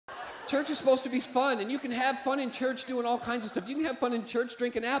Church is supposed to be fun, and you can have fun in church doing all kinds of stuff. You can have fun in church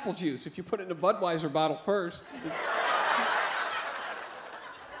drinking apple juice if you put it in a Budweiser bottle first.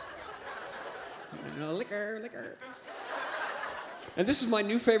 You know, liquor. And this is my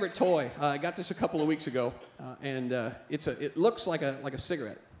new favorite toy. I got this a couple of weeks ago, and it looks like a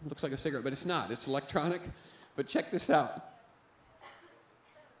cigarette. It looks like a cigarette, but it's not. It's electronic. But check this out.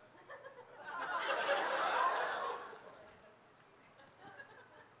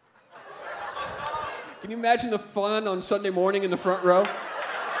 Can you imagine the fun on Sunday morning in the front row?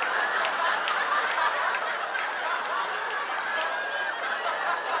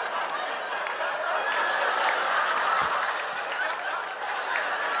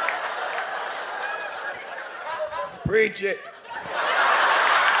 Preach it.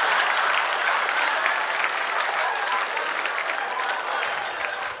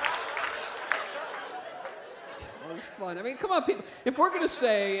 Fun. I mean, come on, people. If we're going to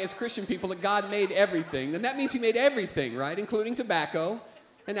say, as Christian people, that God made everything, then that means he made everything, right? Including tobacco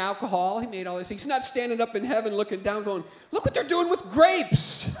and alcohol. He made all this. He's not standing up in heaven looking down going, look what they're doing with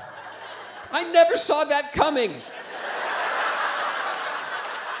grapes. I never saw that coming.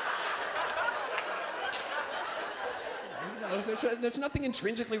 There's nothing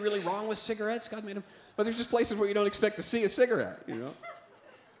intrinsically really wrong with cigarettes. God made them. But there's just places where you don't expect to see a cigarette, you know?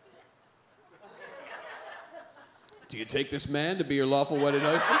 Do you take this man to be your lawful wedded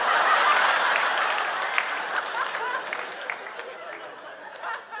husband?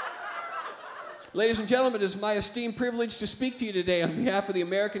 Ladies and gentlemen, it is my esteemed privilege to speak to you today on behalf of the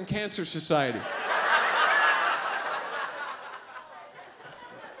American Cancer Society.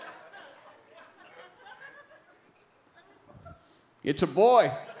 It's a boy.